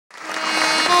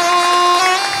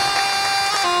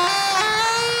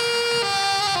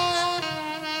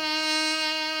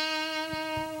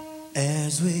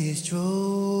As we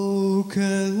stroke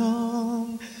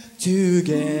along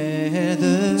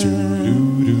together,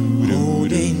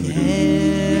 holding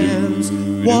hands,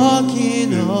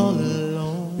 walking all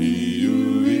alone.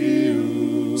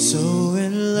 So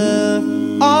in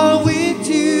love are we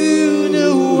two,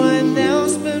 no one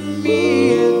else but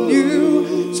me and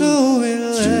you. So in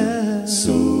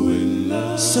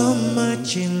love, so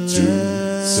much in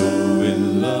love, so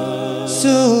in love,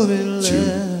 so in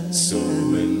love, so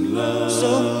in love,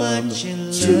 so much in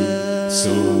love,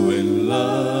 so in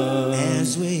love.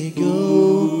 As we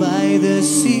go by the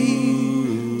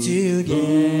sea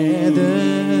together,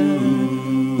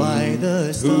 by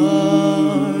the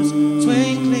stars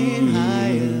twinkling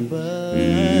high above.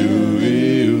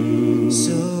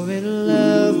 So in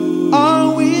love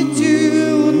are we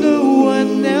two, no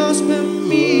one else but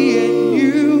me and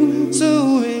you.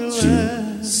 So in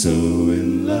love, so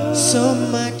in love, so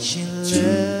much in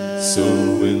love, so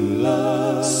in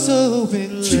love, so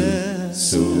in love,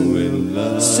 so in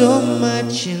love, so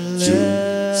much in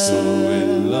love, so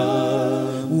in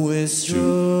love. We're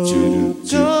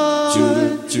stroked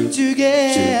on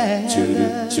together.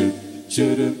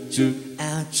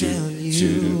 I'll tell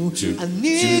you, I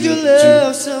need your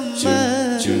love so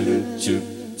much.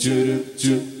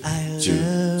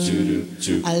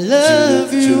 I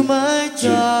love you, my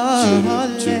darling.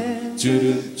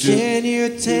 Can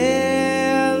you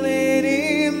tell it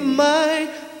in my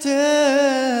touch?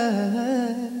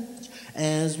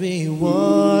 As we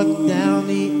walk down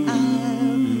the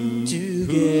aisle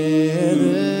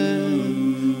together,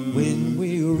 when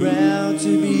we're proud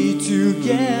to be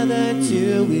together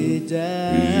till we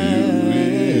die.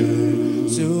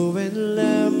 So in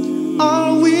love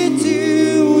are we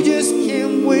two, just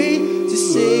can't wait to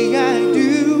say I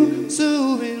do.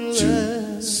 So in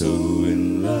love, so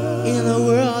in love, in a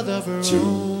world of our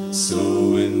own.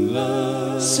 So in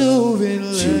love, so in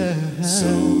love, so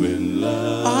in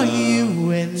love, are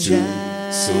you and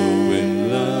I? So in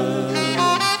love.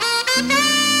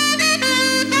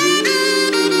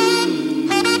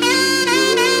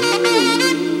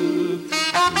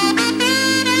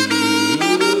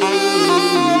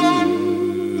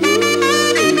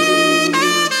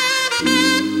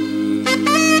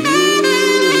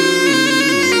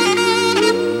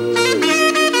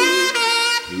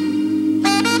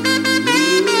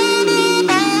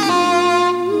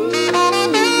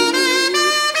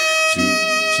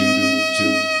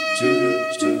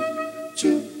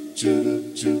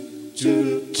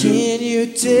 Can you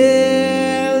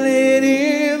tell it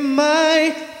in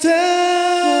my touch?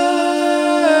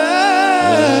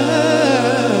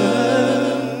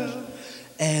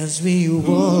 As we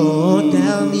walk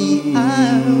down the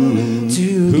aisle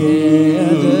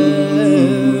together,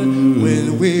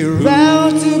 when we're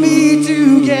out to be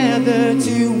together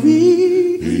till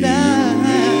we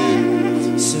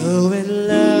die. So in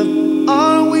love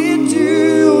are we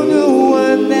two, no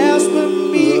one else but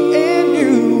me and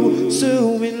you.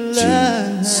 So in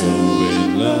love, so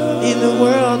in love, in the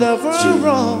world of our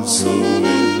own. So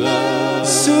in love,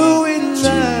 so in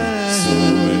love, so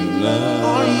in love,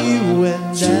 are you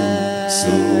and I? So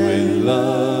in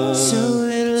love, so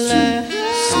in love,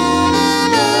 so in love,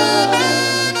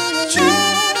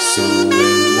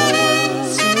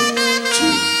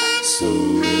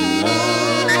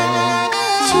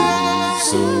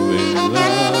 so in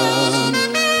love,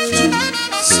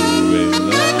 so in love, so in love,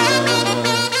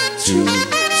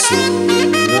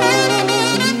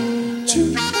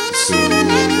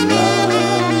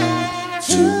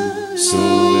 so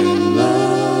in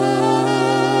love.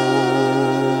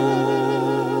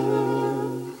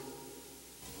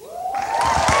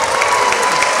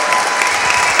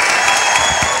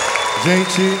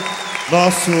 Gente,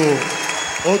 nosso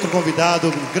outro convidado,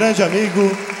 um grande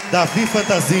amigo, Davi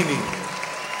Fantazini.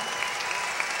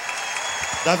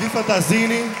 Davi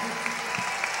Fantazini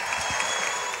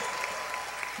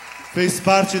fez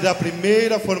parte da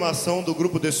primeira formação do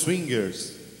grupo The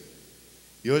Swingers.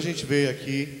 E hoje a gente veio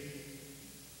aqui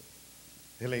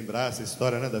relembrar essa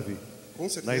história, né, Davi? Com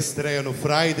certeza. Na estreia no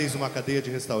Fridays, uma cadeia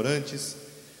de restaurantes,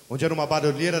 onde era uma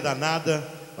barulheira danada,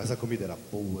 mas a comida era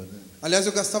boa, né? Aliás,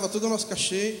 eu gastava todo o nosso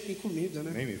cachê em comida,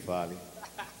 né? Nem me fale.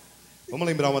 Vamos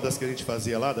lembrar uma das que a gente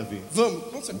fazia lá, Davi? Vamos,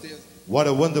 com certeza. What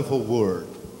a Wonderful World.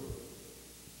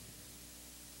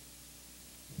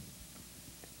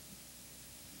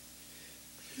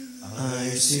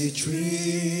 I see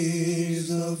trees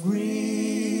of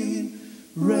green,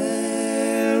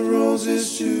 red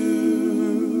roses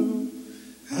too.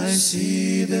 I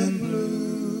see them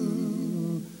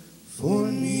blue for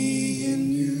me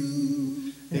and you.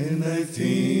 And I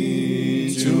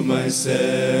think to myself,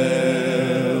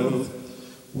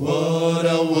 what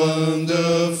a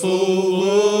wonderful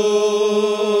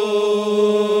world.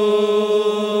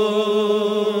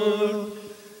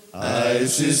 I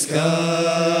see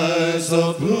skies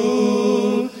of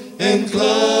blue and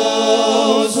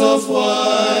clouds of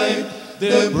white,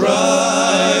 the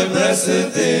bright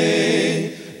blessed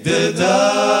day, the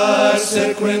dark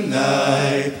sacred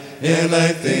night, and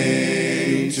I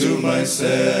think to myself,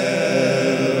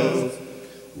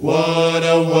 what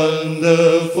a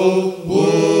wonderful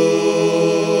world.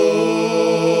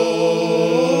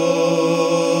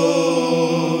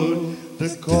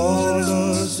 The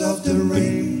colors of the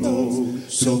rainbow,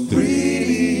 so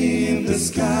pretty in the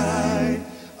sky,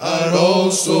 are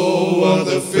also on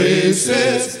the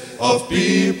faces of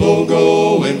people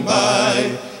going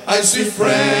by. I see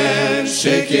friends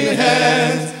shaking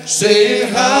hands,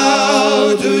 saying,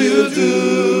 how do you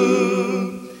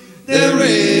do? They're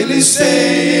really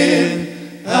saying,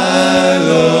 I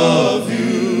love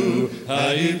you.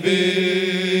 I hear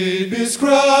babies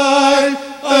cry,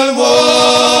 I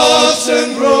watch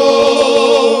them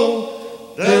grow.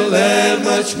 They learn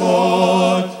much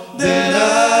more than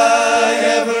I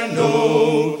ever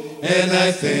know. And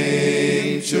I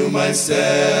think to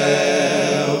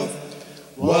myself,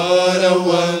 what a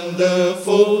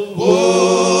wonderful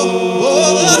world.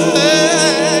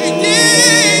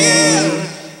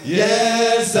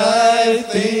 Yes, I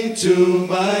think to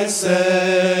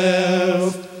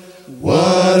myself,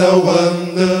 what a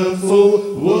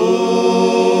wonderful world.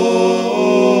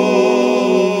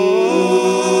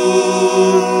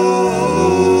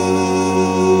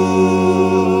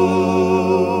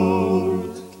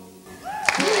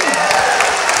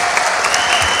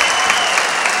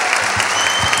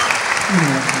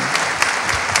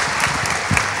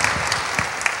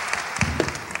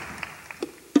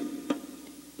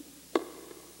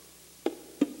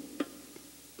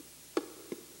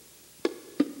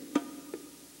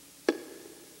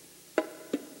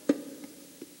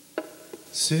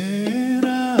 Said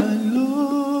I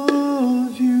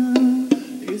love you.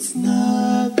 It's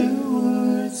not the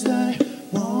words I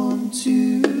want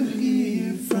to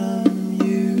hear from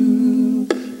you.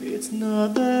 It's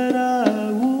not that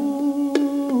I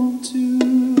want to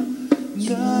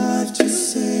drive to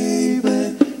say,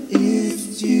 but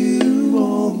if you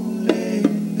only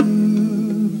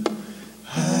knew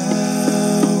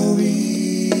how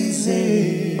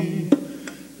easy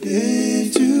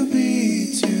it to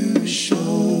be to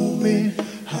show me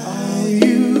how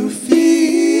you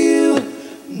feel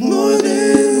more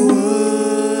than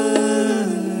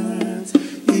words.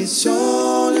 It's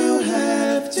all you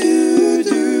have to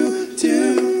do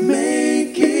to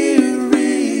make it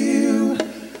real.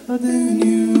 Then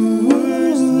you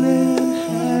wouldn't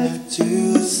have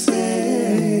to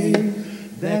say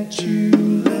that you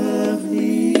love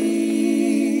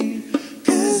me,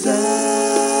 'cause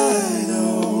I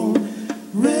don't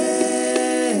really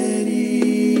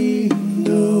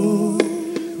know.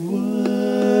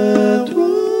 What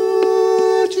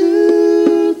would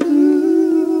you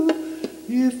do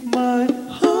if my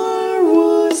heart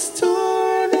was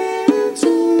torn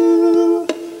into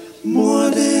more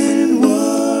than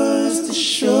words to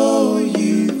show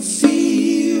you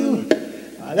feel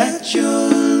that your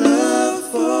love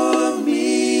for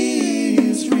me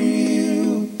is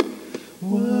real?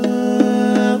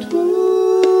 What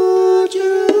would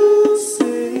you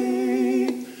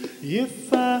say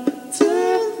if I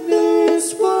took these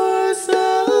words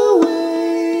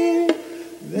away?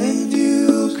 Then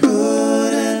you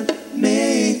couldn't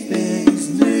make things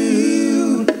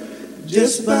new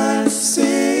just by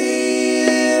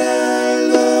saying I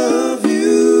love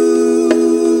you.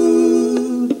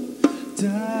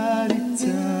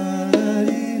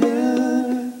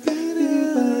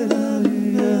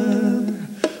 Da-di-da-di-da-di-da-di-da.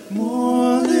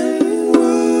 More than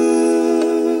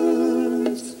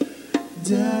words.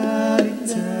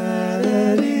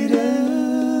 Da-di-da-di-da.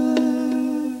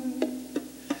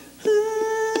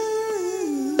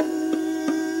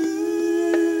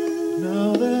 Now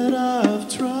that I've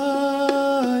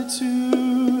tried to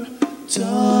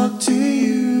talk to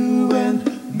you and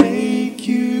make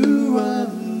you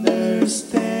understand,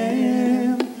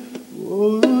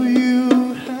 all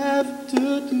you have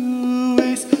to do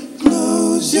is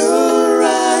close your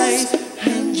eyes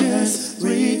and just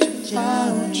reach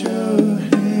out your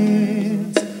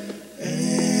hands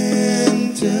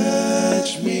and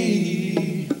touch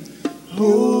me.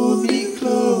 Hold me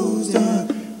close, don't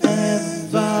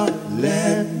ever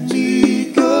let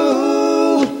me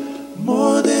go.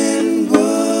 More than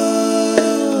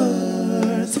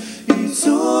words, it's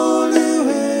all you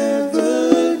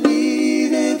ever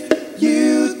needed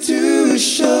you to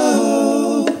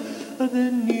show.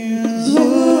 Then you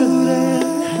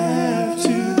wouldn't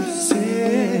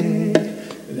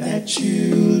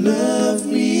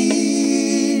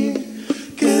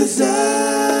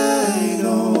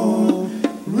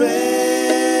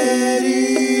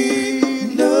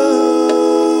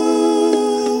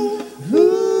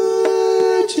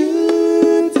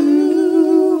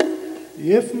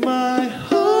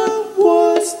heart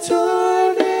was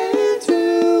torn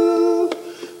into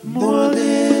more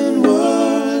than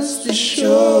words to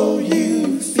show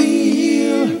you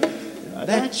feel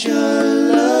that your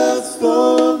love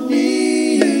for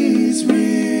me is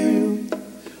real.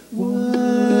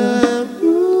 What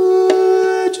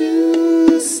would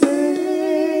you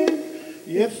say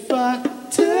if I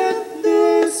took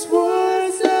these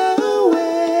words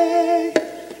away?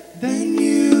 Then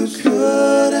you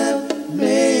could have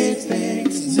made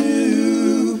things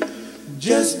new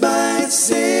just by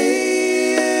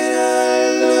saying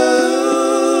I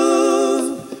love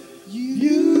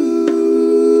you.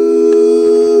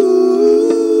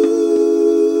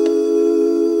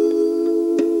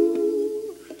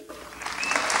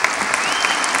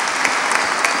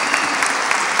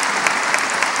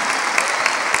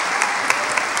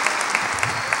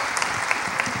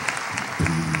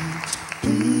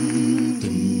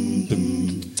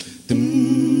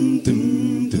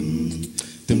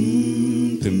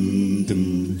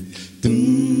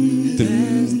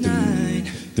 Last night,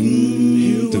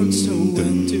 you were so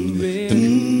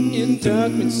wondering in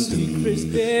darkness, secrets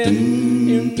bed.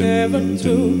 You never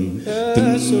told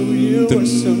us, so you were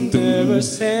so never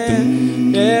sad.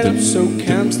 And I'm so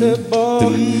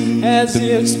comfortable as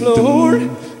you explored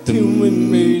till we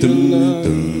made love.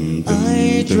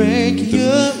 I drank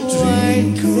your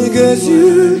wine because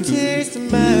you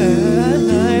tasted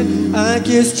mine. I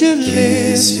kissed your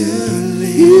lips,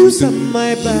 you set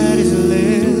my body's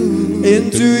limb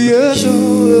into your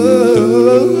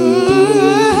soul.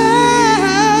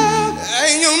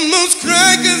 I almost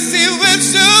cried 'cause it was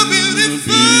so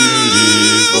beautiful.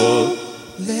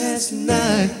 Last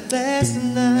night, I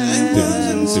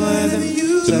was with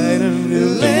you.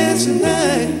 Last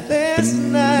night,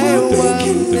 what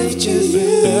made you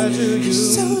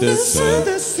the sun,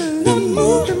 the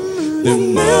moon, the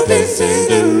mountains and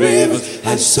the rivers.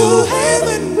 I saw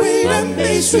heaven when I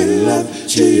made sweet love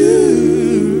to you.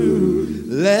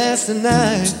 Last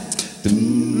night,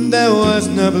 there was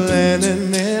no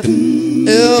planning it.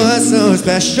 It was so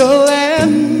special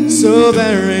and so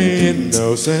very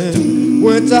innocent.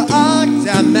 With the arcs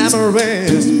and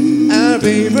memories and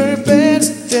paper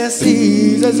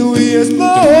fantasies as we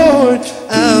explored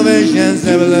our visions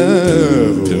of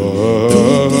love.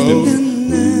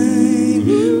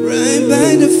 Right by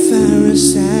the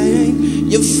fireside,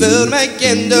 you felt my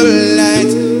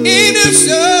candlelight in your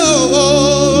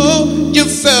soul. You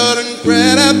felt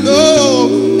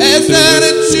incredible as I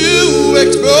started to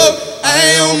explore. I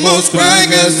almost cried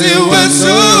 'cause it was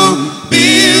so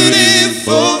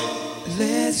beautiful.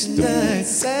 Last night,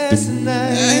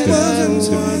 I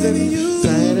wasn't you.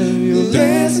 Side of you.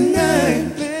 Last night,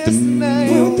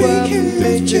 what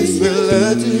made you feel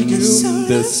love to you?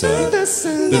 The sun,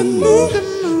 the moon,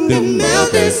 the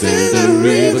mountains and the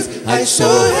rivers. I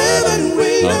saw heaven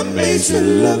when I made sweet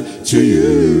love to you.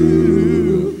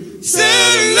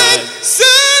 Sunlight,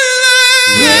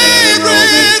 red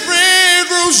roses.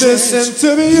 Listen to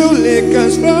me, you lick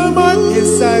us from on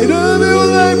inside of you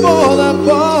like fall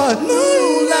apart.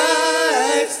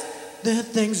 Moonlight, the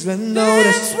things we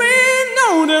notice. We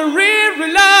know the real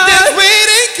love. That's when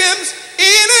it comes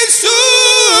in and so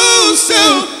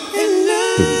in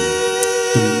love.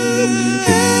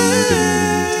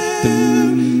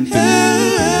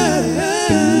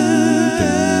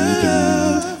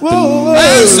 I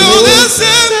saw the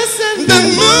sun, the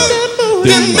moon,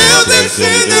 the mountains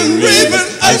and the river.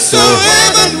 I saw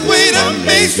heaven when I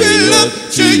made sweet love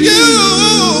to you.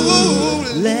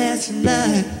 Last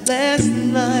night, I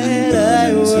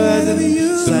was with you.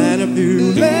 Side of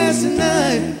you. Last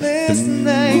night,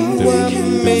 what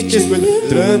made you sweet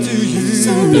love to you?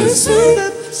 The sun,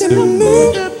 the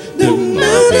moon, the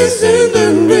mountains and the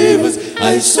rivers. I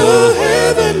saw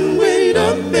heaven when I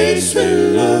made sweet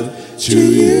love to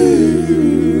you.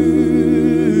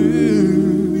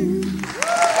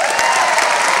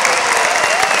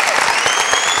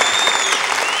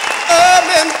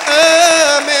 Amen,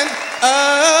 amen,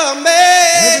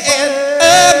 amen,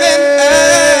 amen,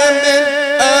 amen,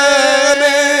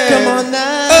 amen. Come on now.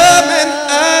 Amen,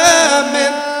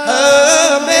 amen,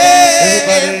 amen,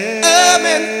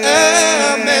 amen,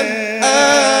 amen,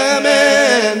 amen,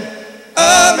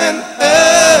 amen,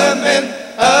 amen,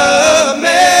 amen.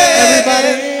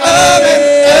 Everybody, amen,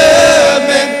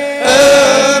 amen,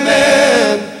 amen,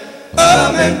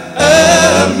 amen,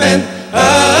 amen,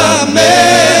 amen,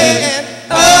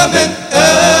 amen,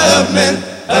 amen,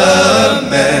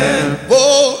 amen.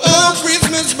 Oh,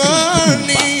 Christmas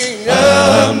morning,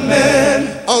 amen.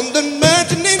 On the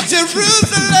mountain in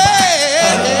Jerusalem,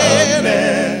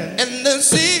 amen. And the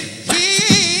city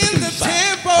in the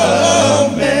temple,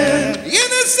 amen. In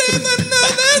the seven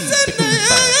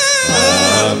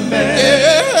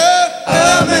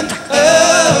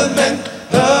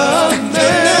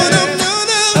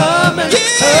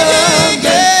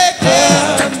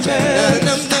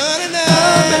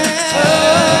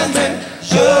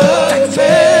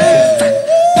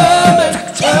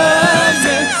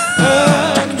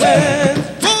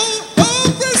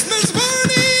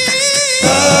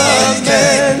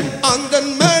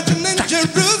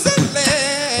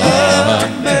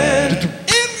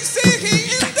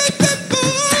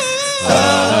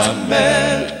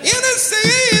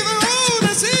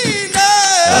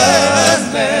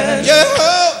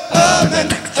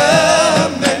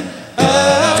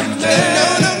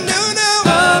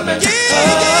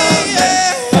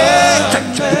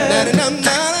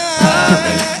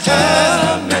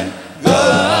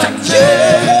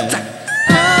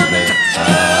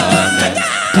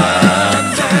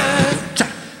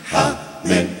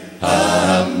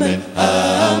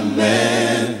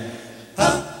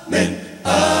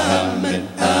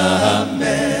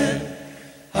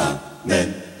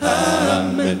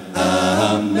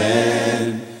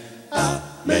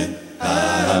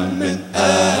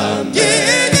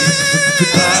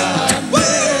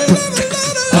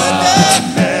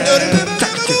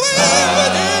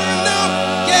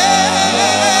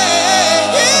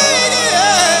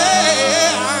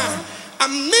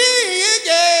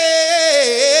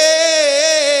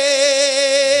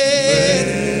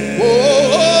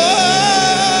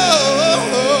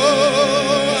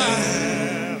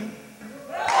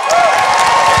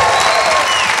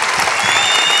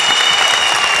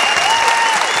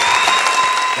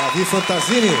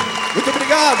Fantazini. Muito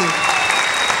obrigado.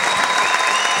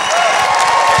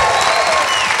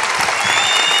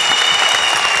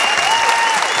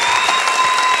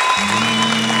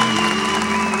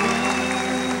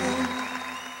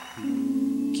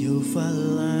 Que eu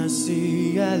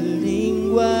falasse a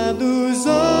língua dos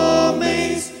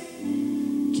homens,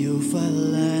 que eu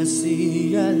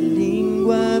falasse a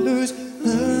língua dos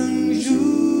anjos,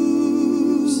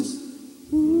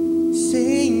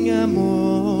 sem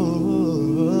amor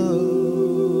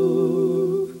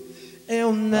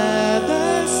eu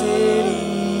nada seria.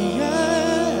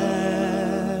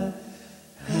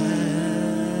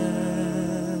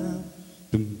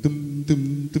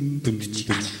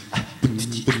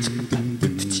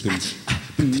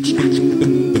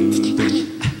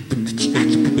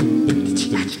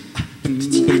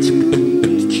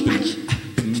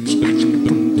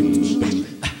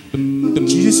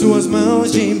 Tire suas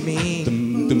mãos de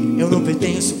mim, eu não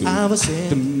pertenço a você.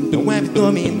 Não é me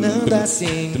dominando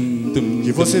assim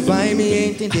que você vai me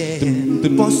entender.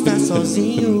 Posso estar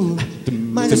sozinho,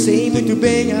 mas eu sei muito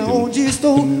bem aonde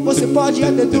estou. Você pode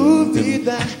até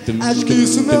duvidar, acho que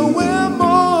isso não é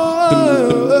amor.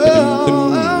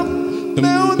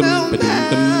 Não, não,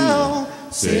 não.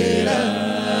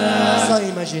 Será só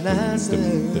imaginação?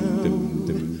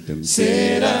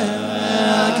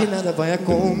 Será que nada vai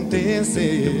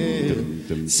acontecer?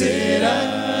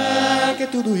 Será que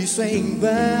tudo isso é em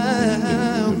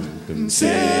vão?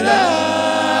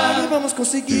 Será que vamos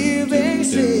conseguir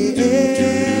vencer?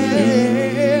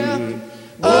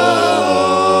 Oh, oh,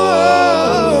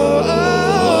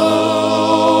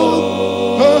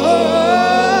 oh,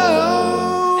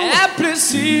 oh. É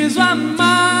preciso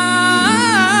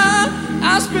amar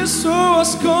as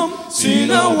pessoas como se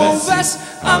não houvesse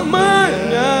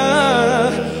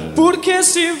amanhã. Porque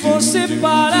se você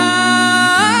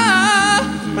parar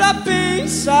pra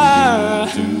pensar,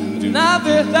 na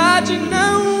verdade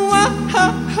não há.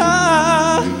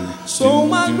 Sou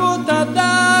uma gota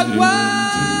d'água,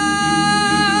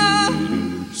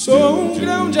 sou um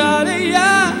grão de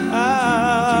areia.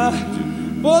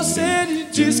 Você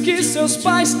diz que seus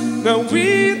pais não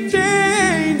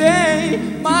entendem,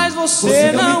 mas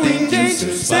você não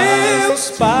entende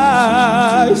seus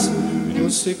pais.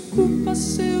 Você culpa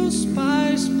seus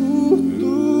pais por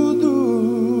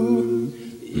tudo.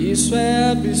 Isso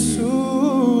é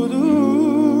absurdo.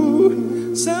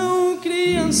 São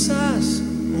crianças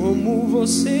como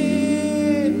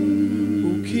você.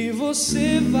 O que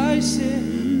você vai ser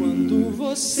quando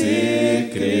você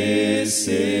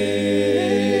crescer?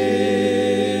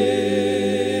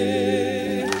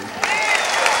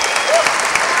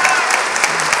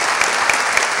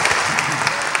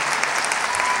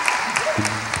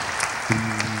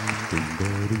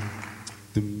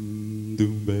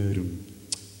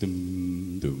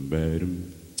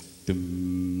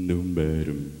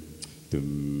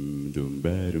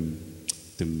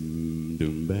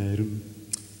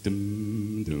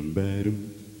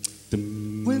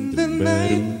 When the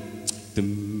night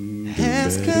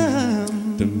has come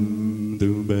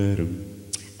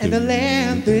and the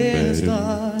land is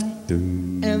dark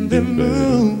and the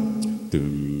moon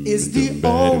is the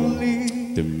only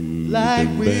light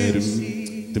we'll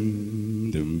see,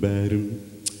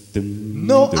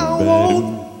 no, I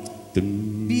won't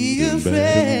be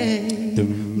afraid.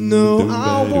 No,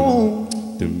 I won't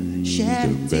shed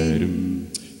a tear.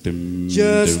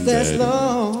 Just as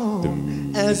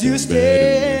long as you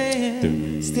stand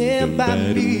by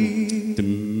me.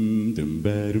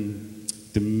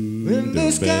 In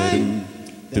the sky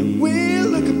that we're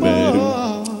looking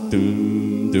for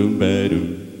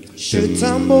should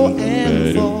tumble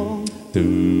and fall,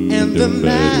 and the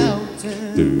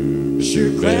mountain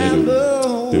should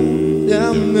crumble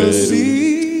down the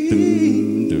sea.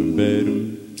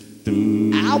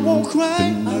 I won't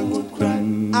cry, I won't cry,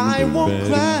 I won't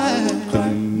cry.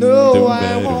 No,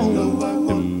 I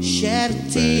won't shed a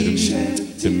tear.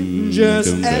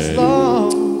 Just as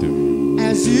long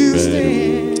as you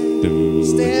stand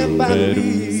by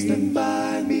me. Stand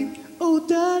by me. Oh,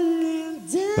 darling,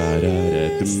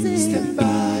 darling, stand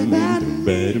by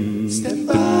me. Stand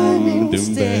by me.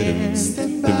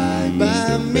 Stand by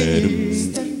me.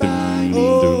 Stand by me.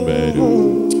 Oh,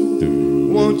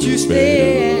 won't you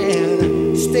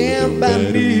stand by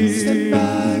me? Stand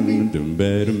by me.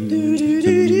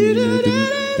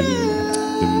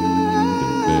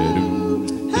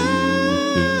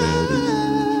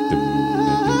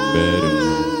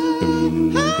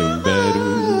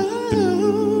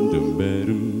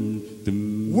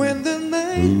 When the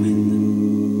night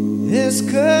is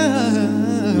come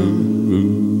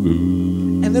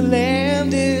and the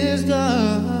land is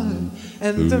dark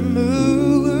and the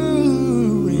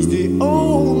moon is the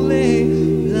only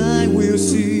light we'll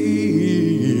see.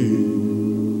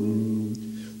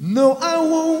 No, I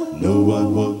won't. No, I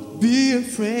won't Be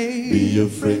afraid. be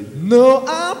afraid. No,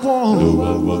 I won't. No,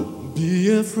 I won't Be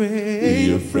afraid.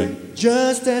 be afraid.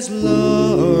 Just as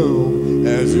long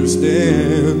as you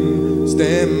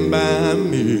stand by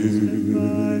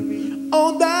me.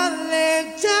 Oh,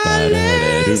 darling,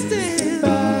 darling, stand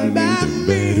by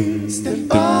me.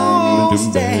 Oh,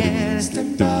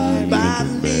 stand by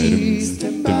me.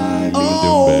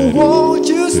 Oh, won't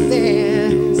you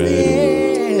stand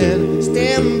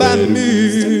by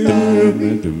me?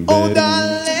 Oh,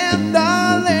 darling,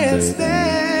 darling,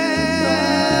 stand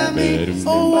by me.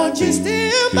 Oh, won't you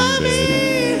stand by me?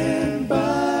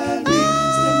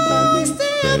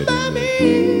 Stand by me.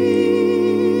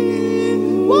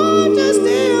 Won't you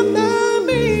stand by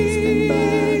me?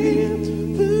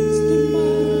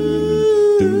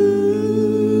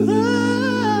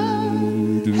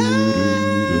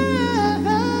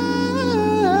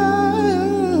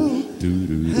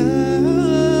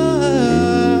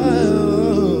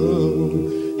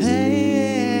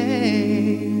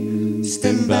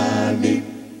 Stand by me.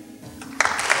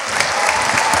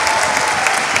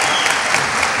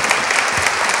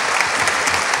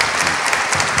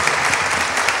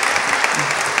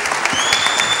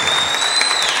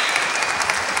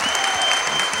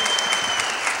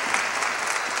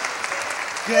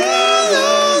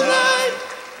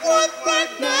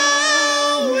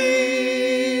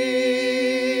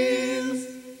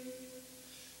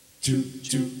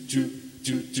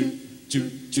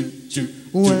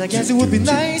 Well, I guess it would be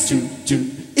nice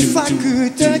if I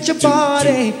could touch your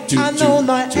body. I know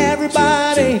not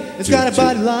everybody has got a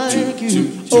body like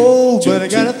you. Oh, but I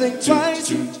gotta think twice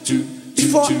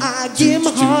before I give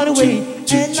my heart away.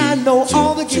 And I know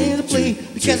all the games I play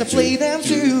because I play them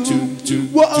too.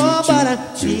 Whoa, but I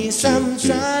need some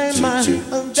time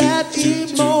on that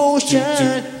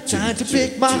emotion. Time to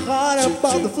pick my heart up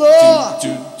off the floor.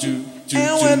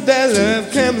 And when that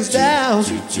love comes down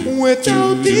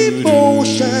without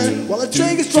devotion, well, the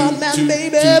drink is strong, man,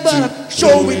 baby, but I'm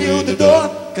showing you the door.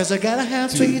 Cause I gotta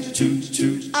have faith.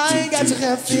 I got to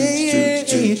have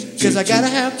faith. Cause I gotta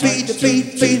have faith,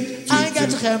 faith. I got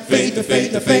to have faith,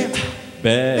 faith.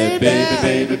 Baby,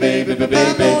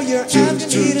 I know you're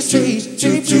asking me to stay.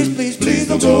 Please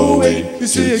don't go away. You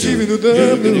see, I give you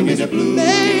the blues.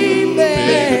 Baby,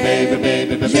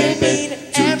 you mean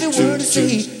every word to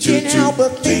say. Can't help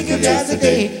but think of that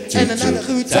today. And another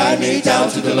who tied me down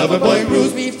to the lover boy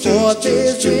bruised me for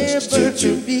this river.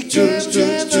 Because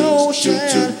there's the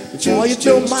ocean. Before you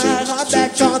throw my heart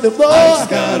back on the floor, I just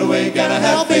got away, gotta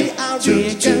help me. I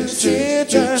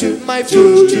reconsider my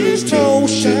foolish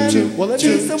notion. Well, I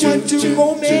need someone to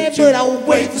hold me, but I'll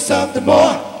wait for something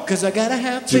more. Cause I gotta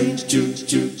have faith.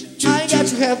 I got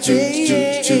to have faith.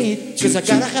 Cause I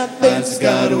gotta have faith. I just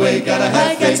got away, gotta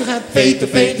have faith. I got to have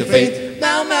faith, faith.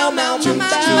 Now,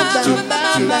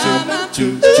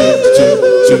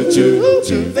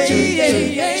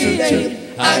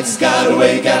 I just got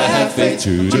away, gotta have faith.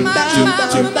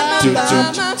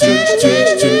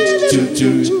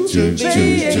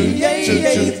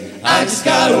 I just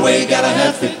got away, gotta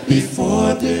have faith.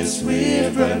 Before this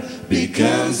river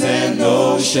becomes an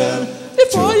ocean,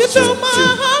 before you throw my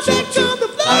heart back on the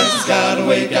floor, I just got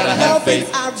away, gotta have faith.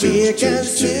 I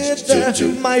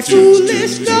reconsider my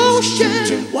foolish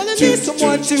notion. Well, I need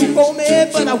someone to hold me,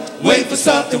 but I wait for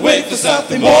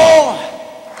something more.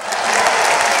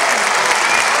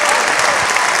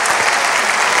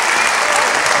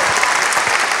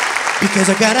 Because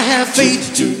I gotta have faith.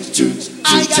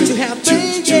 I got to have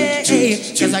faith, yeah.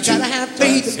 Cause I gotta have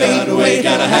faith, I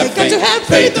got to have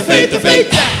faith,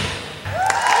 faith.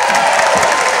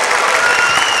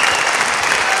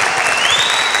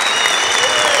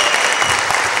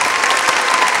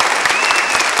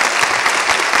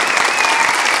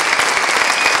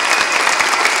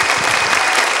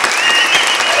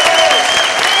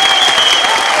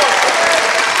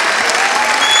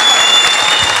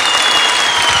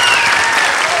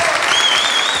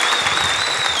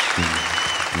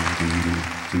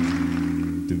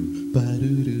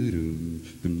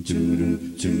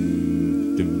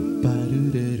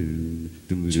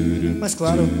 Mas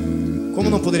claro, como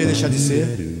não poderia deixar de ser,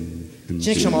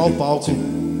 tinha que chamar ao palco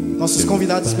nossos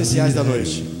convidados especiais da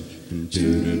noite.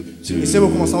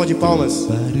 Recebam com uma salva de palmas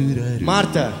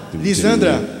Marta,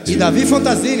 Lisandra e Davi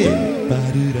Fantazini.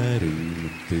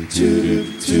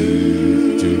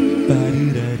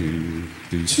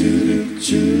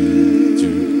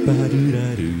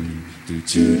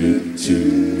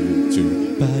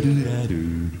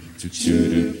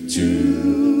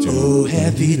 Oh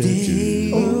happy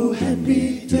day. Oh,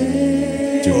 happy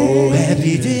day. Oh,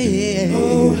 happy day.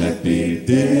 Oh, happy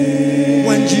day.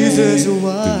 When Jesus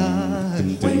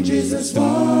won. When Jesus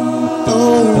won.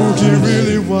 Oh, he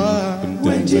really won.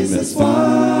 When Jesus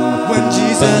won. When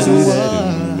Jesus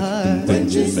won. When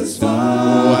Jesus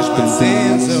won. Wash my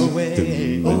sins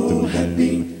away. Oh,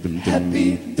 happy,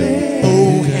 happy day.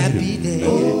 Oh, happy day.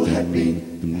 Oh, happy,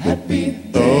 happy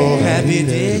day. Oh, happy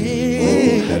day.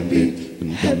 Oh, happy,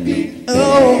 happy.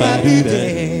 Oh, happy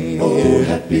day. Oh,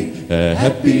 happy,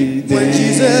 happy day. When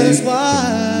Jesus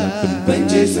won. When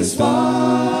Jesus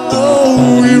won.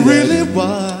 Oh, he really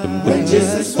won. When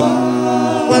Jesus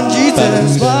won. When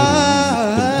Jesus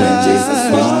won. When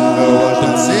Jesus won. Wash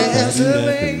my sins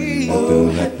away. Oh,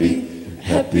 happy,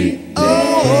 happy day.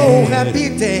 Oh, happy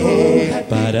day. Oh,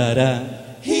 happy.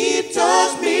 He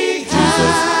taught me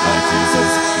Jesus, my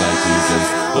Jesus, my Jesus,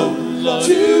 oh Lord, to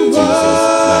Jesus,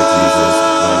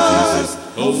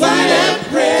 oh fight and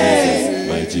pray.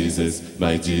 my Jesus,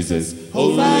 my Jesus,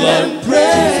 oh Fight Lord, and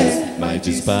pray. Jesus, my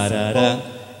Jesus,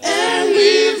 And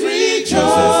we rejoice. my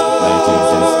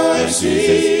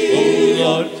Jesus, oh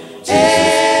Lord,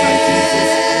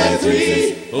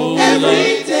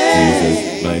 Every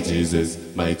day. my Jesus,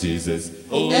 my Jesus,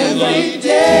 oh Every Lord,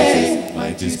 day.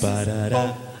 my Jesus,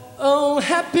 Oh,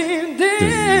 happy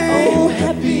day. Oh,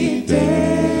 happy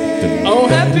day. Oh,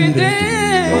 happy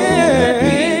day.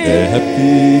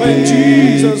 happy When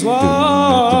Jesus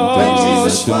was. When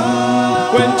Jesus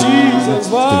was. When Jesus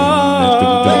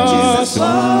was. When Jesus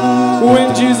was.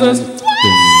 When Jesus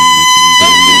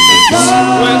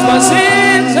went my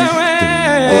sins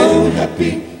away. Oh,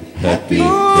 happy, happy Oh,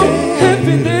 day.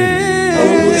 happy day. Oh,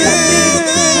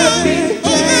 happy,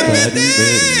 happy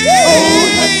day. Oh,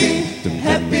 happy,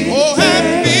 happy day. Oh,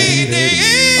 happy day.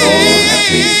 Oh,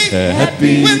 happy,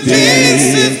 happy when day.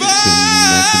 Jesus was.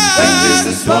 When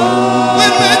Jesus was.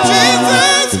 When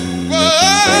Jesus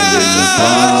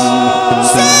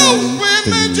was. So when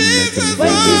Jesus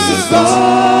was.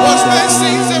 Wash my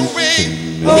sins away.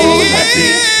 Oh, happy,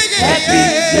 happy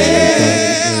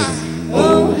day.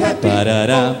 Oh, happy.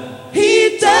 He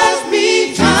does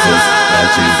me my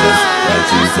Jesus, my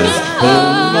Jesus, oh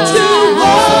Lord, to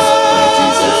walk,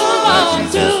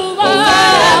 to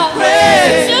fight and pray,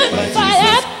 fight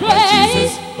and pray,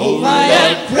 oh, fight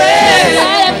and pray,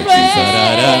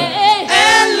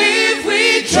 and live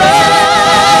rejoicing,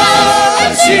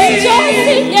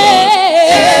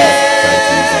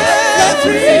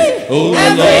 oh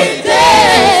every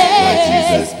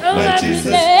day, my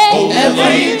Jesus,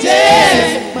 every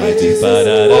day, my Jesus.